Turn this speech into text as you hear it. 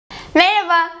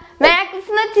Merhaba,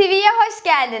 Meraklısına TV'ye hoş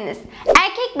geldiniz.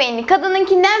 Erkek beyni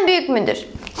kadınınkinden büyük müdür?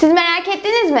 Siz merak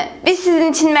ettiniz mi? Biz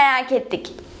sizin için merak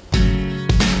ettik.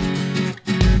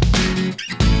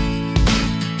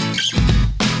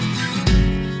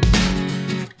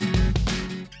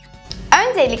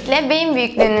 Öncelikle beyin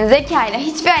büyüklüğünün zekayla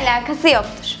hiçbir alakası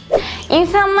yoktur.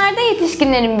 İnsanlarda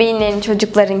yetişkinlerin beyinlerinin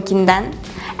çocuklarınkinden,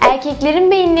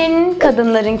 erkeklerin beyinlerinin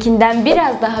kadınlarınkinden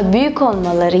biraz daha büyük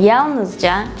olmaları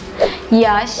yalnızca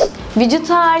yaş,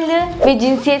 vücut ağırlığı ve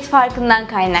cinsiyet farkından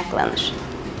kaynaklanır.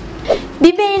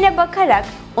 Bir beyine bakarak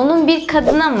onun bir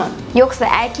kadına mı yoksa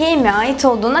erkeğe mi ait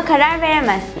olduğuna karar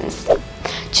veremezsiniz.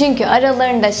 Çünkü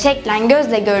aralarında şeklen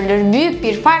gözle görülür büyük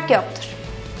bir fark yoktur.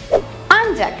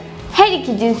 Ancak her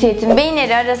iki cinsiyetin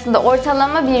beyinleri arasında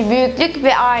ortalama bir büyüklük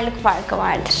ve ağırlık farkı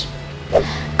vardır.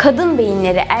 Kadın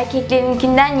beyinleri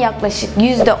erkeklerinkinden yaklaşık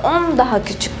 %10 daha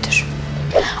küçüktür.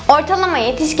 Ortalama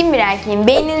yetişkin bir erkeğin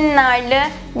beyninin ağırlığı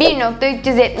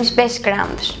 1,375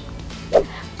 gramdır.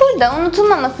 Burada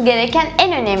unutulmaması gereken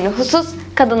en önemli husus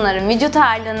kadınların vücut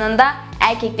ağırlığının da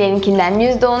erkeklerinkinden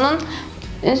 %10'un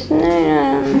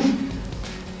üstüne...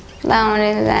 Ben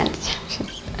orayı düzelteceğim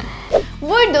şimdi.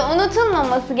 Burada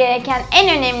unutulmaması gereken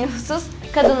en önemli husus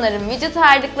kadınların vücut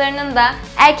ağırlıklarının da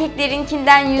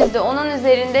erkeklerinkinden %10'un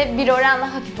üzerinde bir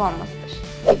oranla hafif olmasıdır.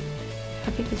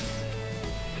 Hafifiz.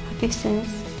 Hafifsiniz.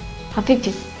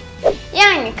 Hafifiz.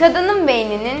 Yani kadının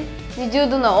beyninin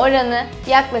vücuduna oranı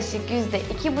yaklaşık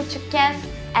 %2,5 iken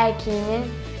erkeğinin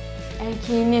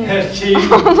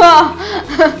Allah!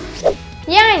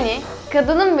 Yani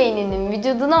kadının beyninin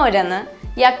vücuduna oranı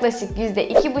yaklaşık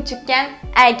 %2,5 iken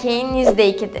erkeğin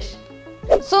 %2'dir.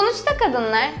 Sonuçta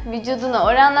kadınlar vücuduna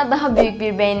oranla daha büyük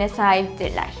bir beyne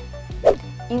sahiptirler.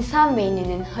 İnsan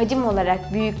beyninin hacim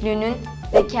olarak büyüklüğünün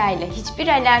zeka ile hiçbir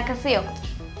alakası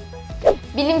yoktur.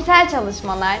 Bilimsel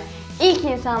çalışmalar ilk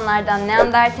insanlardan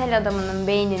Neandertal adamının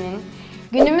beyninin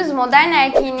günümüz modern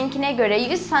erkeğininkine göre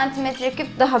 100 cm3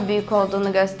 daha büyük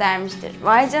olduğunu göstermiştir.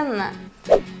 Vay canına!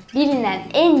 Bilinen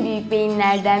en büyük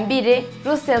beyinlerden biri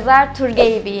Rus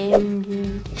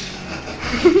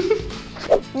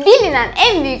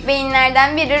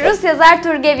yazar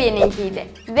Turgevye'ninkiydi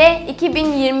ve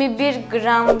 2021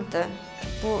 gramdı.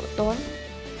 Bu doğru mu?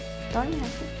 Doğru mu?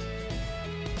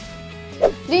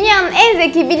 Dünyanın en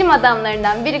zeki bilim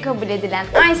adamlarından biri kabul edilen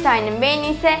Einstein'ın beyni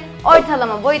ise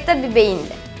ortalama boyutta bir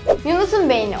beyindi. Yunus'un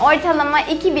beyni ortalama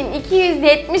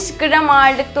 2270 gram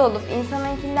ağırlıkta olup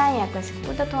insanınkinden yaklaşık,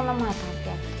 burada tonlama hatası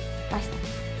yaptım. Başla.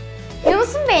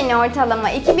 Yunus'un beyni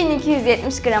ortalama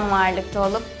 2270 gram ağırlıkta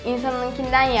olup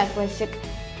insanınkinden yaklaşık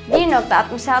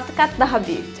 1,66 kat daha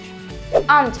büyüktür.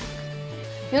 Ancak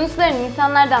Yunusların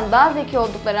insanlardan daha zeki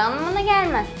oldukları anlamına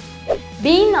gelmez.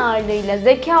 Beyin ağırlığıyla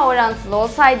zeka orantılı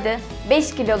olsaydı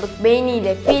 5 kiloluk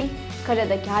beyniyle fil,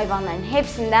 karadaki hayvanların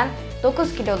hepsinden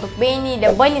 9 kiloluk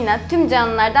beyniyle balina tüm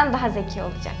canlılardan daha zeki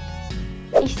olacaktı.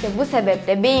 İşte bu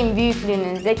sebeple beyin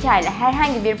büyüklüğünün zeka ile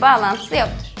herhangi bir bağlantısı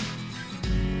yoktur.